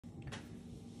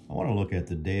I want to look at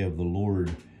the day of the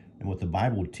Lord and what the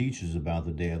Bible teaches about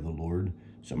the day of the Lord.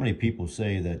 So many people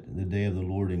say that the day of the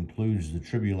Lord includes the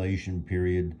tribulation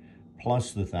period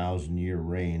plus the 1,000-year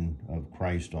reign of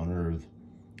Christ on earth.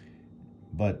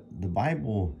 But the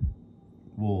Bible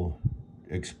will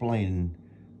explain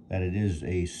that it is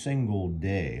a single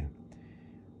day.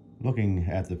 Looking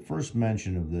at the first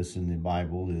mention of this in the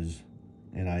Bible is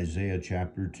in Isaiah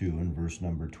chapter 2 and verse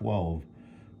number 12.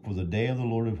 For the day of the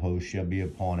Lord of hosts shall be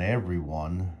upon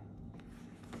everyone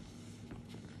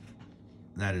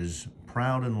that is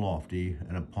proud and lofty,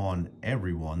 and upon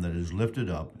everyone that is lifted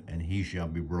up, and he shall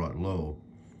be brought low.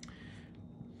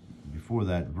 Before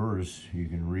that verse, you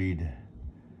can read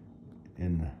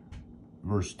in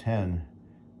verse 10,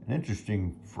 an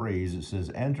interesting phrase. It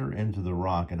says, enter into the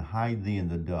rock and hide thee in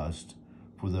the dust,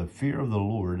 for the fear of the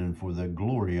Lord and for the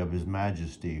glory of his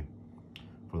majesty.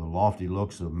 For the lofty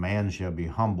looks of man shall be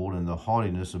humbled, and the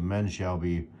haughtiness of men shall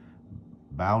be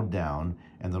bowed down,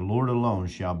 and the Lord alone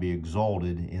shall be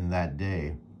exalted in that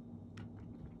day.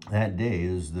 That day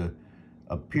is the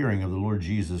appearing of the Lord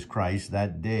Jesus Christ.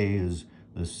 That day is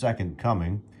the second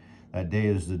coming. That day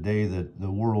is the day that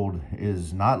the world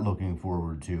is not looking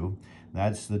forward to.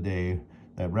 That's the day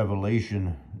that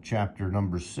Revelation chapter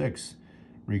number 6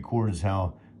 records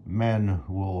how men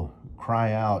will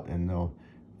cry out and they'll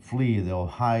flee, they'll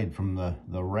hide from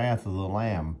the wrath of the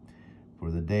Lamb, for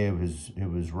the day of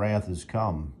his wrath has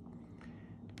come.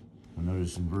 And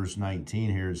notice in verse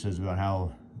 19 here, it says about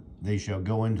how they shall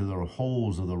go into the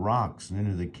holes of the rocks and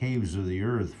into the caves of the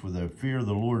earth for the fear of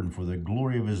the Lord and for the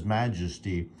glory of his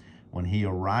majesty, when he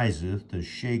ariseth to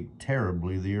shake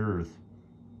terribly the earth.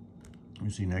 You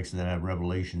see next to that, I have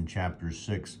Revelation chapter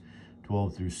 6,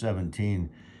 12 through 17.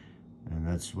 And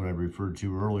that's what I referred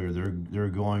to earlier. They're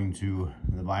going to,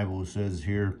 the Bible says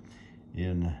here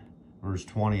in verse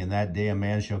 20, in that day a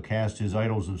man shall cast his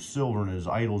idols of silver and his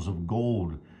idols of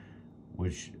gold,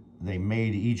 which they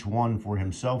made each one for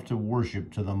himself to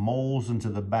worship, to the moles and to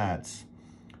the bats,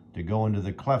 to go into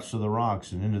the clefts of the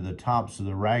rocks and into the tops of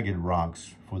the ragged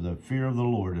rocks, for the fear of the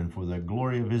Lord and for the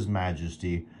glory of his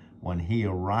majesty, when he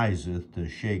ariseth to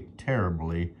shake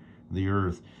terribly the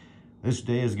earth. This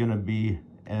day is going to be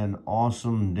an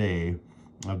awesome day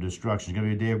of destruction. It's going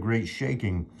to be a day of great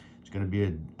shaking. It's going to be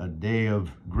a day of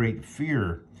great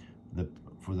fear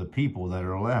for the people that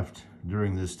are left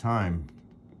during this time.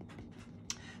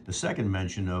 The second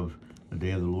mention of the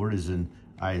day of the Lord is in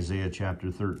Isaiah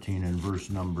chapter 13 and verse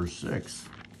number 6.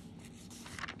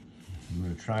 I'm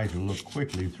going to try to look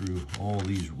quickly through all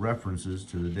these references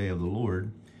to the day of the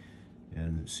Lord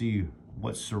and see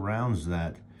what surrounds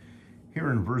that.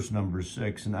 Here in verse number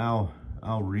 6, and I'll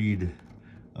read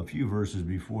a few verses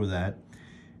before that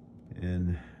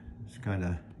and just kind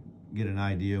of get an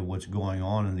idea of what's going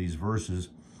on in these verses.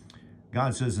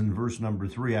 God says in verse number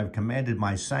 3, I've commanded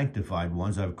my sanctified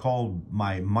ones, I've called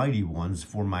my mighty ones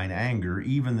for mine anger,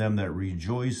 even them that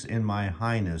rejoice in my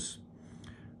highness.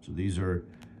 So these are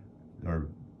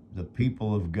the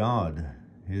people of God,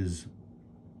 his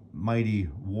mighty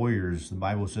warriors. The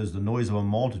Bible says the noise of a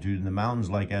multitude in the mountains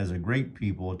like as a great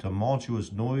people, a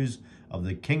tumultuous noise of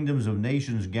the kingdoms of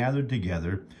nations gathered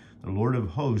together. The Lord of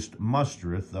hosts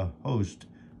mustereth the host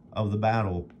of the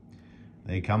battle.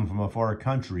 They come from a far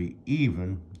country,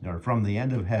 even, or from the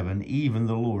end of heaven, even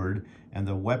the Lord, and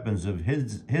the weapons of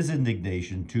his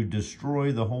indignation to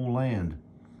destroy the whole land.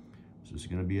 So it's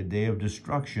going to be a day of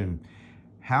destruction.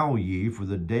 Howl ye, for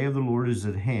the day of the Lord is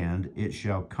at hand. It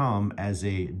shall come as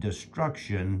a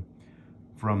destruction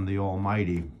from the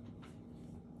Almighty.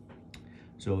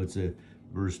 So it's a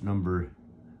verse number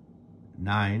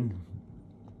 9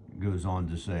 goes on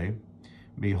to say,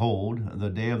 behold, the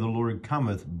day of the Lord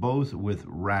cometh both with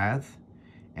wrath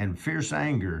and fierce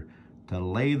anger, to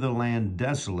lay the land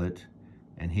desolate,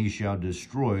 and he shall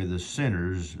destroy the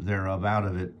sinners thereof out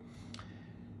of it.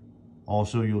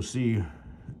 Also, you'll see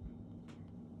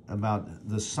about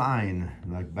the sign,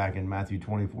 like back in Matthew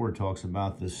 24, it talks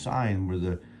about the sign where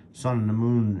the sun and the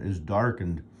moon is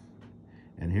darkened.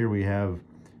 And here we have,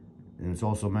 and it's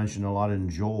also mentioned a lot in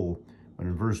Joel, but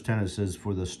in verse 10 it says,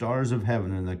 for the stars of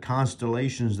heaven and the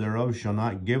constellations thereof shall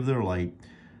not give their light.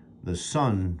 The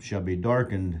sun shall be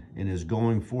darkened in his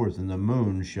going forth, and the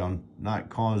moon shall not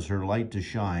cause her light to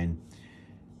shine.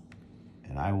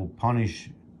 And I will punish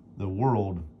the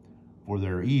world for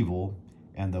their evil,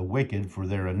 and the wicked for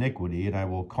their iniquity, and I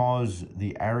will cause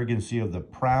the arrogancy of the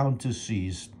proud to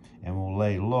cease, and will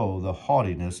lay low the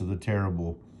haughtiness of the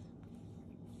terrible.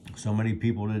 So many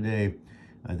people today,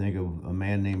 I think of a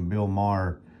man named Bill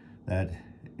Maher, that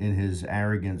in his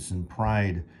arrogance and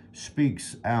pride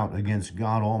speaks out against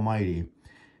God Almighty.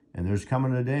 And there's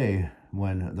coming a day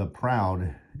when the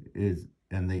proud is,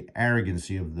 and the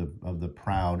arrogancy of the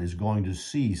proud is going to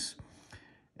cease,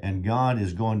 and God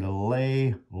is going to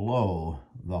lay low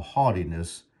the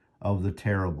haughtiness of the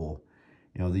terrible.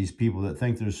 You know, these people that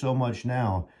think there's so much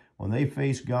now, when they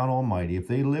face God Almighty, if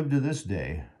they live to this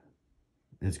day,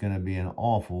 it's going to be an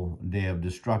awful day of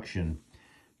destruction.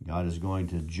 God is going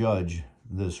to judge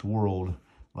this world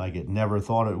like it never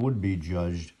thought it would be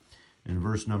judged. In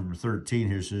verse number 13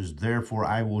 here says, "Therefore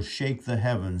I will shake the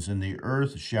heavens, and the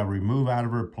earth shall remove out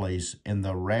of her place in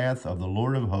the wrath of the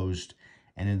Lord of hosts,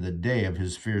 and in the day of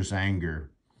his fierce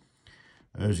anger."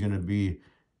 There's going to be,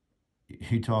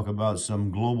 you talk about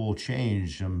some global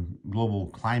change, some global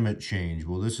climate change.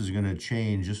 Well, this is going to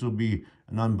change. This will be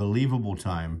an unbelievable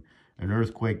time. An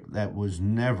earthquake that was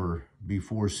never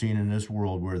before seen in this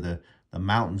world, where the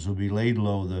mountains will be laid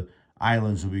low, the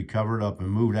islands will be covered up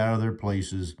and moved out of their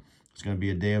places. It's going to be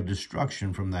a day of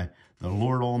destruction from the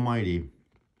Lord Almighty.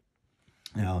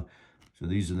 Now, so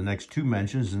these are the next two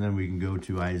mentions, and then we can go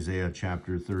to Isaiah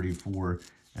chapter 34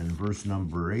 and verse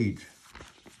number 8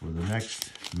 for the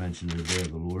next mention of the day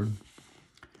of the Lord.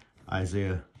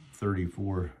 Isaiah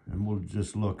 34, and we'll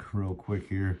just look real quick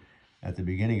here at the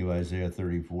beginning of Isaiah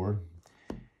 34.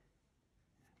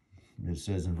 It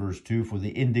says in verse 2, "For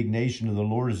the indignation of the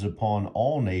Lord is upon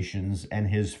all nations, and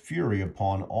his fury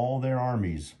upon all their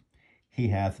armies. He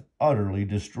hath utterly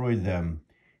destroyed them.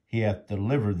 He hath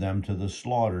delivered them to the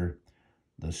slaughter.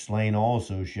 The slain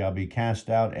also shall be cast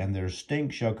out, and their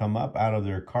stink shall come up out of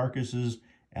their carcasses,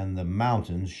 and the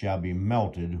mountains shall be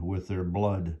melted with their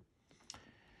blood.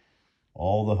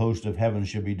 All the host of heaven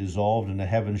shall be dissolved, and the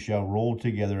heavens shall roll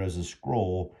together as a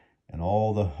scroll, and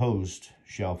all the host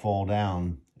shall fall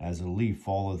down, as a leaf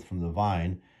falleth from the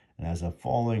vine, and as a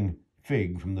falling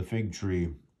fig from the fig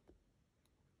tree."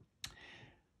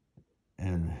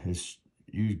 And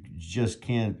you just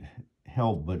can't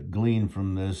help but glean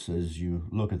from this as you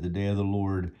look at the day of the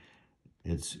Lord.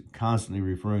 It's constantly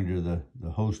referring to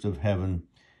the host of heaven,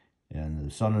 and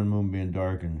the sun and moon being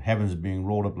dark, and heavens being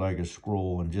rolled up like a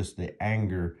scroll, and just the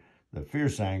anger, the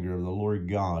fierce anger of the Lord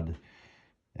God.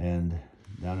 And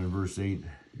down in verse 8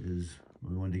 is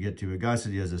we wanted to get to it. God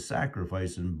said he has a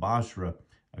sacrifice in Basra,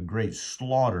 a great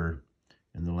slaughter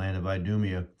in the land of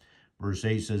Idumea. Verse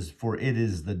 8 says, "For it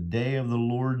is the day of the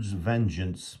Lord's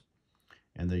vengeance,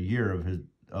 and the year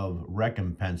of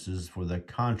recompenses for the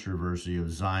controversy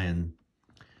of Zion.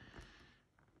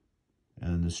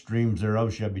 And the streams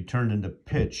thereof shall be turned into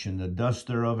pitch, and the dust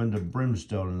thereof into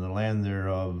brimstone, and the land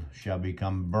thereof shall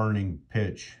become burning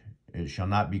pitch. It shall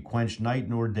not be quenched night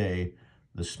nor day.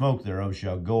 The smoke thereof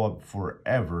shall go up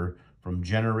forever, from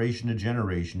generation to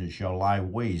generation. It shall lie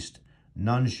waste.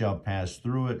 None shall pass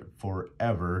through it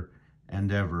forever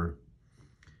and ever."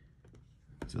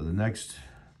 So the next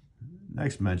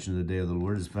mention of the day of the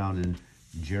Lord is found in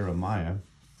Jeremiah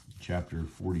chapter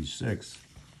 46.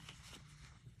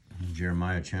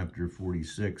 Jeremiah chapter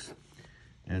 46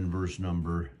 and verse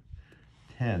number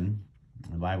 10.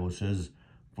 The Bible says,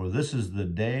 "For this is the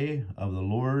day of the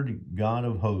Lord God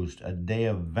of hosts, a day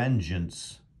of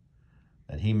vengeance,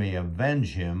 that he may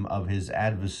avenge him of his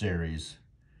adversaries.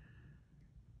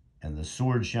 And the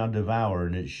sword shall devour,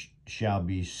 and it shall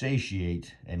be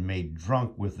satiate and made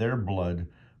drunk with their blood.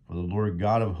 For the Lord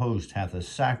God of hosts hath a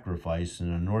sacrifice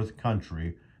in the north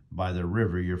country by the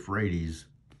river Euphrates."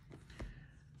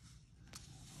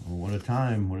 Well, what a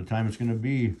time it's going to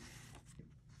be.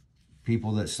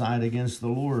 People that side against the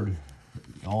Lord,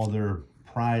 all their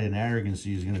pride and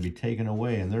arrogancy is going to be taken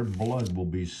away, and their blood will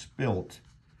be spilt.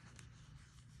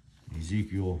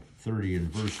 Ezekiel 30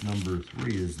 and verse number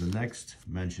 3 is the next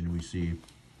mention we see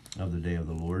of the day of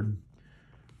the Lord.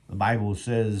 The Bible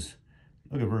says,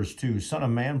 look at verse 2, "Son of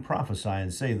man, prophesy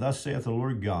and say, Thus saith the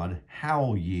Lord God,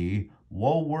 Howl ye,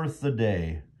 woe worth the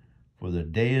day, for the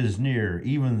day is near,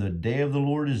 even the day of the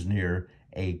Lord is near,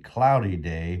 a cloudy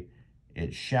day.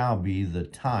 It shall be the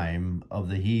time of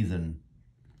the heathen."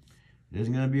 It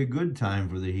isn't going to be a good time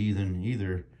for the heathen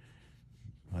either,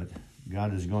 but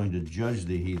God is going to judge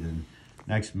the heathen.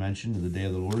 Next mention of the day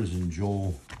of the Lord is in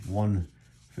Joel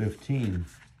 1:15.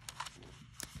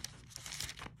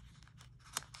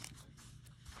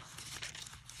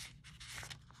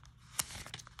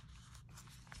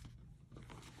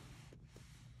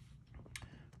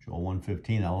 Joel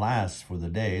 1:15, "Alas for the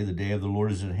day of the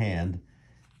Lord is at hand,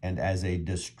 and as a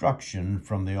destruction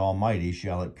from the Almighty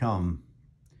shall it come."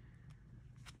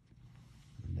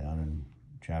 Down in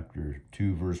chapter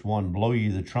 2, verse 1, "Blow ye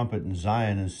the trumpet in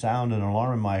Zion, and sound an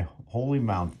alarm in my holy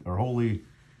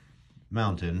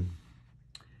mountain.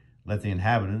 Let the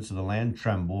inhabitants of the land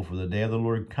tremble, for the day of the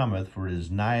Lord cometh, for it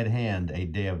is nigh at hand, a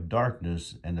day of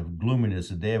darkness and of gloominess,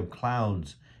 a day of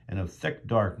clouds and of thick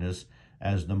darkness,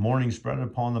 as the morning spread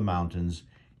upon the mountains,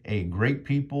 a great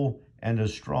people and a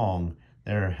strong.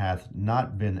 There hath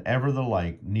not been ever the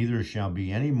like, neither shall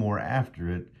be any more after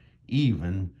it,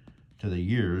 even to the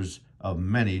years of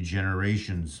many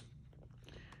generations.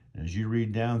 As you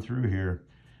read down through here,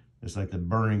 it's like the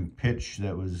burning pitch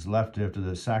that was left after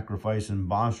the sacrifice in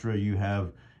Bosra. You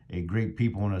have a great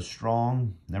people and a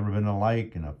strong, never been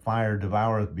alike, and a fire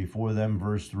devoureth before them,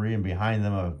 verse 3, and behind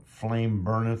them a flame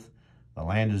burneth. The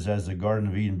land is as the Garden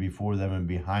of Eden before them, and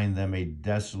behind them a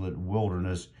desolate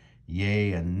wilderness,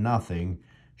 yea, and nothing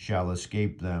shall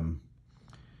escape them.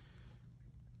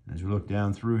 As we look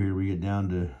down through here, we get down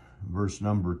to verse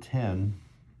number 10.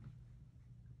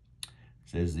 It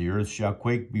says, the earth shall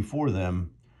quake before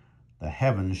them, the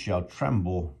heavens shall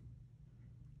tremble,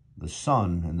 the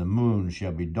sun and the moon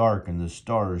shall be dark, and the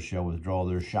stars shall withdraw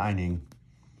their shining.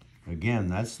 Again,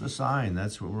 that's the sign.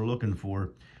 That's what we're looking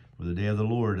for the day of the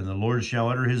Lord. And the Lord shall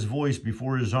utter his voice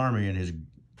before his army, and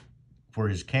for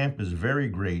his camp is very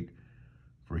great,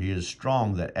 for he is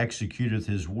strong that executeth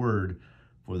his word.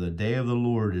 For the day of the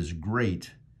Lord is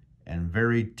great and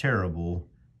very terrible,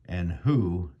 and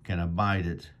who can abide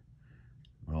it?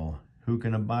 Well, who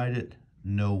can abide it?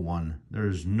 No one. There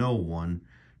is no one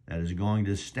that is going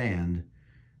to stand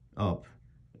up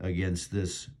against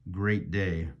this great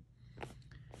day.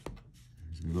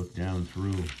 As we look down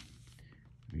through,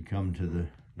 we come to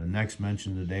the next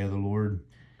mention, the day of the Lord,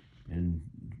 and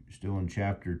still in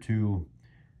chapter 2,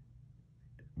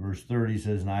 verse 30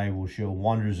 says, and I will show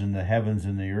wonders in the heavens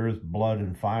and the earth, blood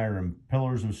and fire and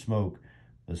pillars of smoke.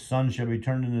 The sun shall be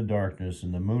turned into darkness,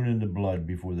 and the moon into blood,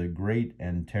 before the great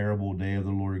and terrible day of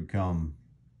the Lord come.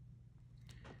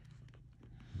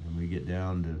 And we get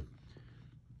down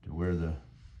to where the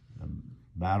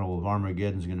battle of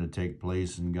Armageddon is going to take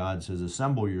place, and God says,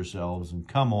 assemble yourselves, and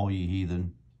come, all ye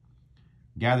heathen.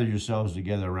 Gather yourselves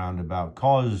together round about.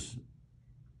 Cause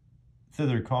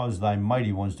thy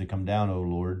mighty ones to come down, O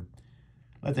Lord.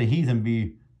 Let the heathen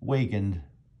be wakened.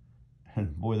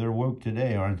 And boy, they're woke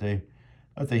today, aren't they?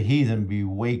 Let the heathen be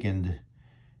wakened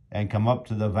and come up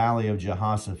to the valley of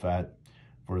Jehoshaphat.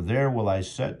 For there will I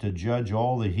set to judge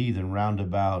all the heathen round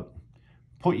about.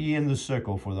 Put ye in the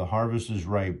sickle, for the harvest is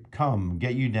ripe. Come,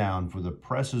 get you down, for the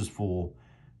press is full.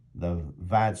 The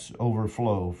vats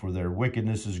overflow, for their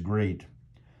wickedness is great.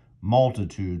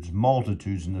 Multitudes,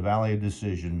 multitudes in the valley of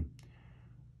decision.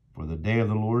 For the day of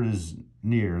the Lord is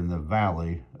near in the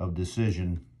valley of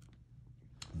decision.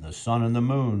 The sun and the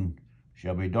moon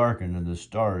shall be darkened, and the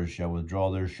stars shall withdraw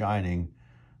their shining.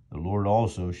 The Lord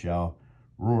also shall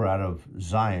roar out of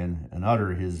Zion, and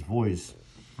utter his voice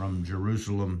from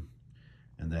Jerusalem,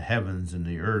 and the heavens and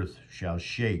the earth shall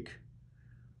shake.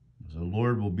 The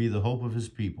Lord will be the hope of his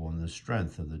people, and the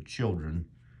strength of the children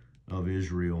of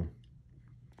Israel.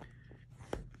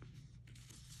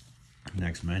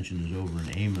 Next mention is over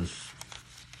in Amos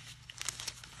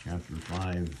chapter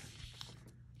 5.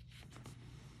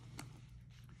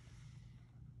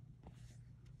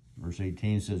 Verse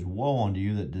 18 says, woe unto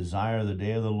you that desire the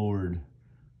day of the Lord.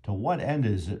 To what end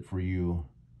is it for you?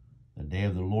 The day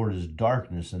of the Lord is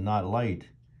darkness and not light.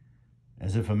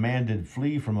 As if a man did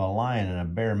flee from a lion, and a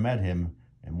bear met him,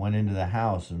 and went into the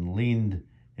house, and leaned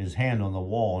his hand on the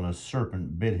wall, and a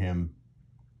serpent bit him.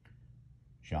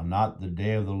 Shall not the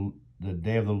day of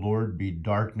the Lord be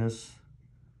darkness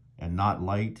and not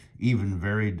light, even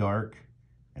very dark,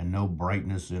 and no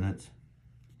brightness in it?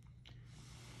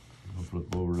 I'll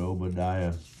flip over to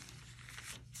Obadiah.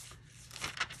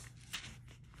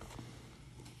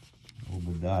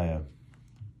 Obadiah,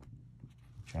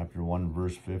 chapter 1,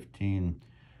 verse 15.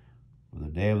 For the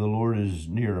day of the Lord is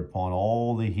near upon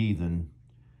all the heathen.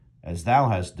 As thou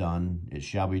hast done, it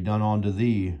shall be done unto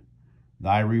thee.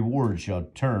 Thy reward shall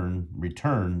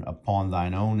return upon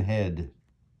thine own head.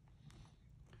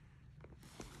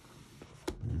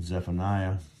 And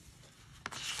Zephaniah.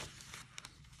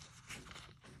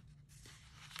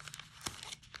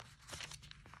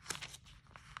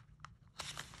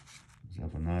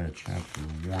 Zephaniah chapter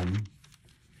 1,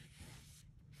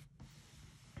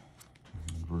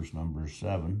 verse number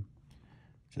 7.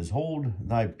 It says, hold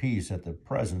thy peace at the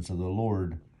presence of the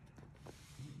Lord,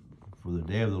 for the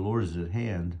day of the Lord is at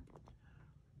hand.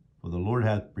 For the Lord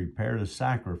hath prepared a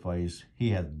sacrifice,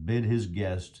 he hath bid his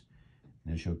guest,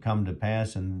 and it shall come to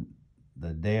pass in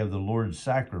the day of the Lord's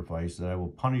sacrifice that I will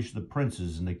punish the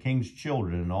princes and the king's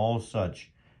children and all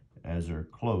such as are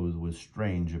clothed with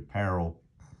strange apparel.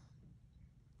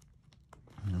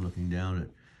 And looking down at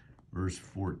verse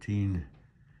 14,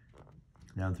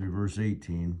 down through verse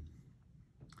 18.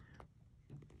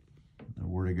 The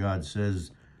Word of God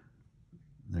says,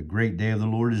 the great day of the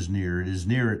Lord is near. It is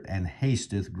near and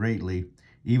hasteth greatly,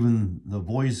 even the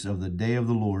voice of the day of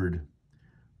the Lord.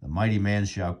 The mighty man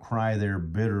shall cry there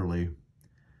bitterly.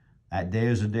 That day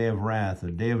is a day of wrath,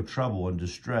 a day of trouble and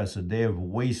distress, a day of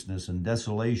wasteness and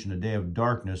desolation, a day of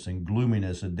darkness and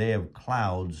gloominess, a day of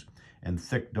clouds and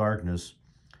thick darkness,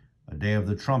 a day of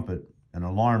the trumpet, an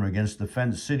alarm against the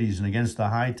fenced cities and against the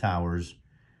high towers.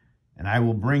 And I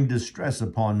will bring distress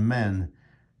upon men,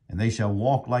 and they shall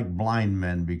walk like blind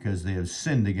men, because they have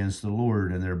sinned against the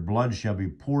Lord, and their blood shall be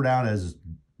poured out as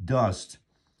dust,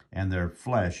 and their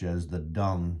flesh as the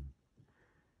dung.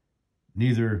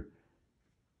 Neither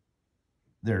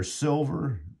their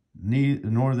silver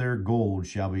nor their gold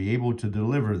shall be able to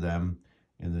deliver them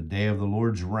in the day of the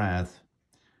Lord's wrath,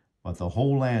 but the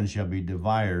whole land shall be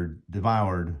devoured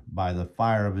by the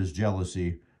fire of his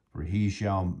jealousy, for he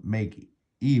shall make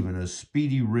even a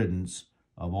speedy riddance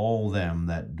of all them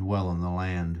that dwell in the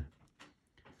land.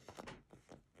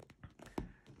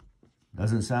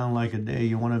 Doesn't sound like a day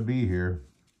you want to be here.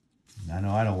 I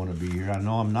know I don't want to be here. I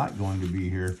know I'm not going to be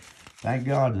here. Thank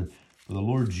God for the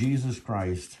Lord Jesus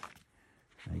Christ.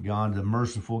 Thank God, the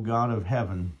merciful God of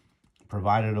heaven,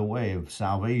 provided a way of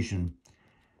salvation.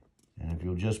 And if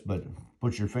you'll just but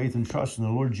put your faith and trust in the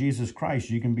Lord Jesus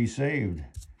Christ, you can be saved.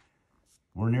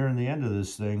 We're nearing the end of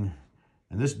this thing.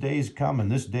 And this day's coming.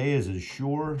 This day is as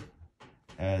sure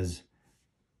as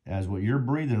what you're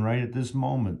breathing right at this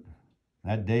moment.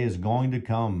 That day is going to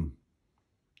come.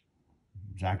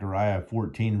 Zechariah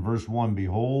 14, verse 1,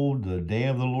 Behold, the day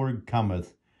of the Lord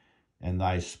cometh, and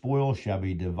thy spoil shall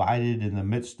be divided in the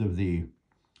midst of thee.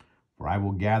 For I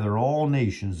will gather all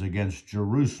nations against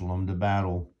Jerusalem to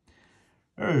battle.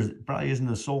 There probably isn't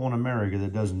a soul in America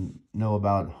that doesn't know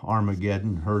about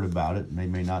Armageddon, heard about it. They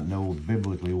may not know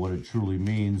biblically what it truly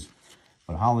means,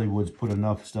 but Hollywood's put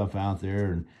enough stuff out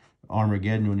there. And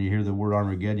Armageddon, when you hear the word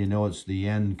Armageddon, you know it's the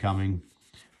end coming.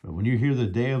 But when you hear the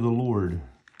day of the Lord,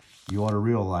 you ought to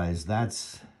realize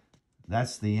that's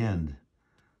the end.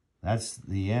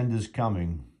 The end is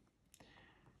coming.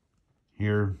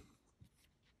 Here,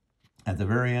 at the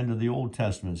very end of the Old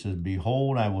Testament, it says,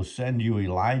 Behold, I will send you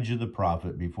Elijah the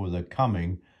prophet before the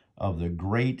coming of the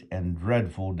great and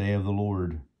dreadful day of the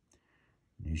Lord.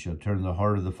 He shall turn the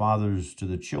heart of the fathers to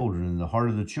the children, and the heart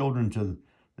of the children to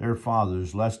their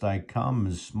fathers, lest I come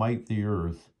and smite the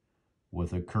earth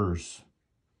with a curse.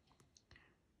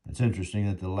 It's interesting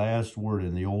that the last word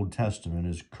in the Old Testament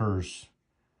is curse.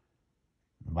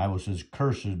 The Bible says,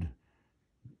 cursed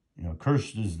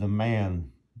is the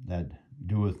man that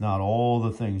doeth not all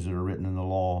the things that are written in the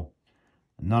law.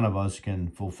 None of us can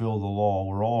fulfill the law.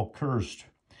 We're all cursed.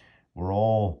 We're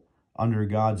all under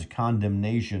God's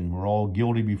condemnation. We're all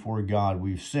guilty before God.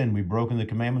 We've sinned. We've broken the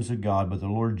commandments of God, but the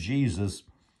Lord Jesus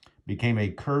became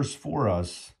a curse for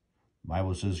us. The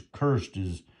Bible says,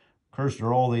 cursed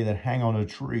are all they that hang on a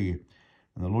tree.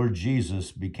 And the Lord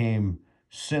Jesus became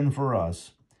sin for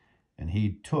us. And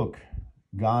he took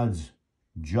God's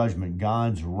judgment,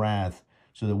 God's wrath,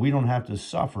 so that we don't have to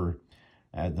suffer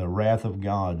at the wrath of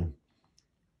God.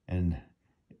 And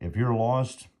if you're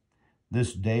lost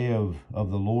this day of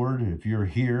the Lord, if you're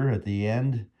here at the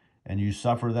end and you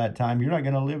suffer that time, you're not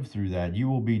going to live through that. You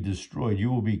will be destroyed.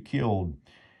 You will be killed.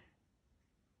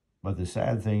 But the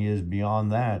sad thing is,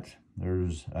 beyond that,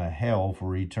 there's a hell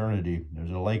for eternity. There's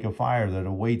a lake of fire that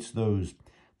awaits those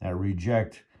that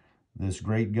reject this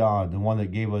great God, the one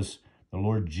that gave us the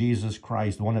Lord Jesus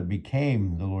Christ, the one that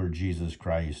became the Lord Jesus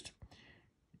Christ.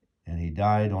 And he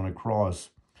died on a cross.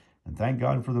 And thank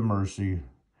God for the mercy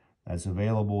that's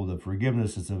available, the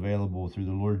forgiveness that's available through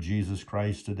the Lord Jesus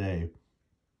Christ today.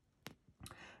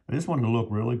 I just wanted to look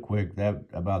really quick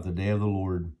about the day of the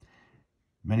Lord.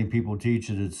 Many people teach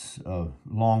that it's a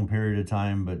long period of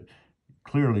time, but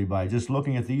clearly by just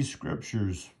looking at these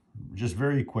scriptures, just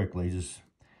very quickly, just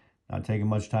not taking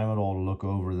much time at all to look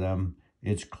over them,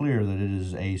 it's clear that it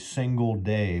is a single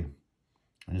day.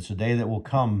 And it's a day that will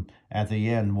come at the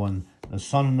end when the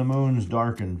sun and the moon is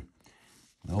darkened.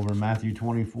 Over in Matthew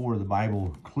 24, the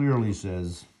Bible clearly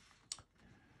says,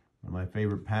 one of my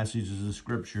favorite passages of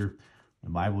Scripture, the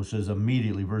Bible says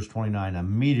immediately, verse 29,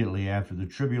 immediately after the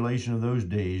tribulation of those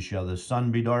days shall the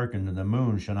sun be darkened, and the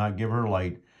moon shall not give her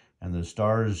light, and the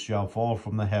stars shall fall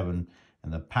from the heaven,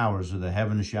 and the powers of the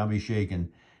heavens shall be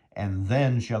shaken. And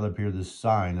then shall appear the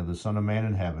sign of the Son of Man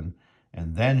in heaven,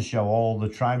 and then shall all the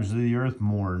tribes of the earth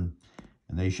mourn,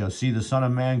 and they shall see the Son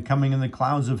of Man coming in the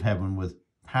clouds of heaven with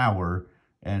power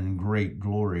and great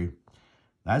glory.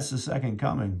 That's the second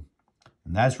coming.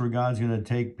 And that's where God's going to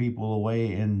take people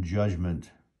away in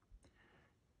judgment.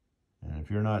 And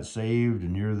if you're not saved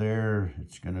and you're there,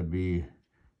 it's going to be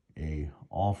a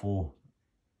awful,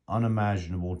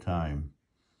 unimaginable time.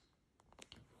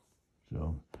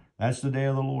 So that's the day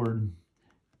of the Lord.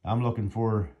 I'm looking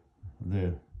for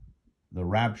the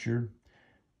rapture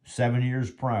 7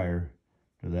 years prior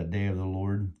to that day of the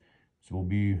Lord. So we'll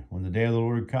be, when the day of the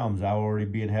Lord comes, I'll already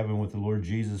be in heaven with the Lord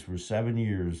Jesus for 7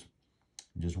 years,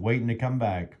 just waiting to come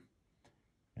back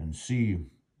and see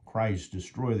Christ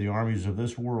destroy the armies of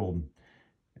this world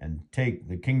and take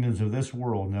the kingdoms of this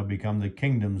world, and they'll become the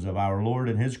kingdoms of our Lord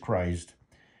and his Christ.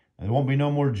 And there won't be no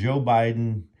more Joe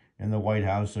Biden in the White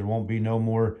House. There won't be no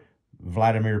more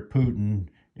Vladimir Putin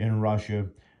in Russia.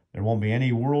 There won't be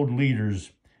any world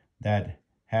leaders that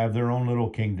have their own little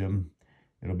kingdom.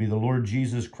 It'll be the Lord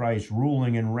Jesus Christ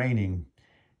ruling and reigning,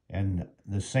 and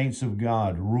the saints of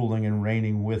God ruling and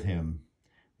reigning with him.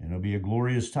 And it'll be a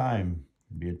glorious time.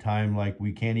 It'll be a time like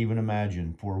we can't even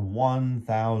imagine, for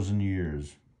 1,000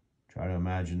 years. Try to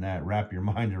imagine that. Wrap your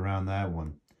mind around that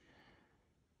one.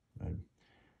 But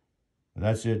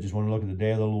that's it. Just want to look at the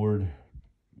day of the Lord.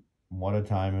 What a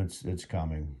time it's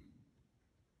coming.